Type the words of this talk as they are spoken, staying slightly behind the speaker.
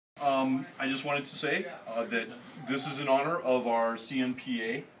I just wanted to say that this is in honor of our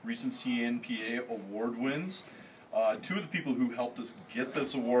CNPA, recent CNPA award wins. Two of the people who helped us get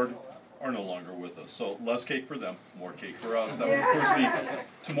this award are no longer with us. So less cake for them, more cake for us. That would of course be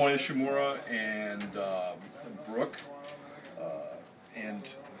Tomoya Shimura and Brooke.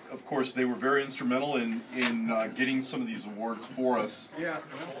 And of course they were very instrumental in getting some of these awards for us.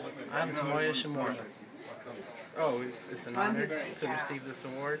 I'm Tomoya Shimura. Oh, it's an honor to receive this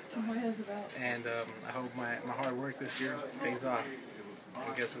award, and I hope my hard work this year pays off.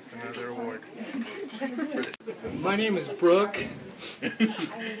 I guess it's another award. My name is Brooke.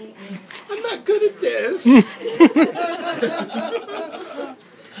 I'm not good at this.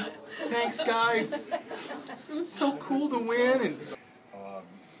 Thanks, guys. It was so cool to win. And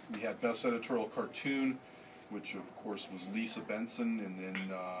we had Best Editorial Cartoon, which of course was Lisa Benson, and then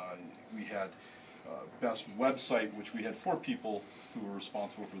we had Best Website, which we had 4 people who were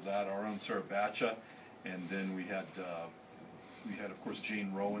responsible for that. Our own Sarah Batcha, and then we had of course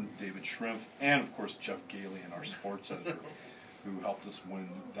Jane Rowan, David Shrimpf, and of course Jeff Galian, our sports editor, who helped us win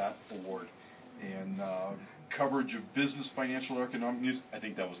that award. And coverage of business, financial, or economic news, I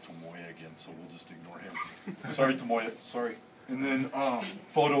think that was Tomoya again, so we'll just ignore him. Sorry, Tomoya, sorry. And then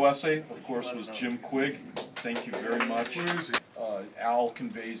photo essay, of course, was Jim Quigg. Thank you very much. where is he? Al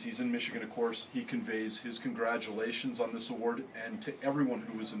conveys, he's in Michigan, of course, he conveys his congratulations on this award, and to everyone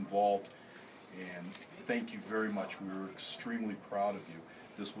who was involved. And thank you very much. We were extremely proud of you.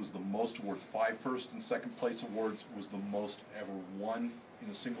 This was the most awards. 5 first and second place awards was the most ever won in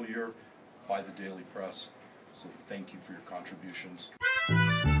a single year by the Daily Press. So thank you for your contributions.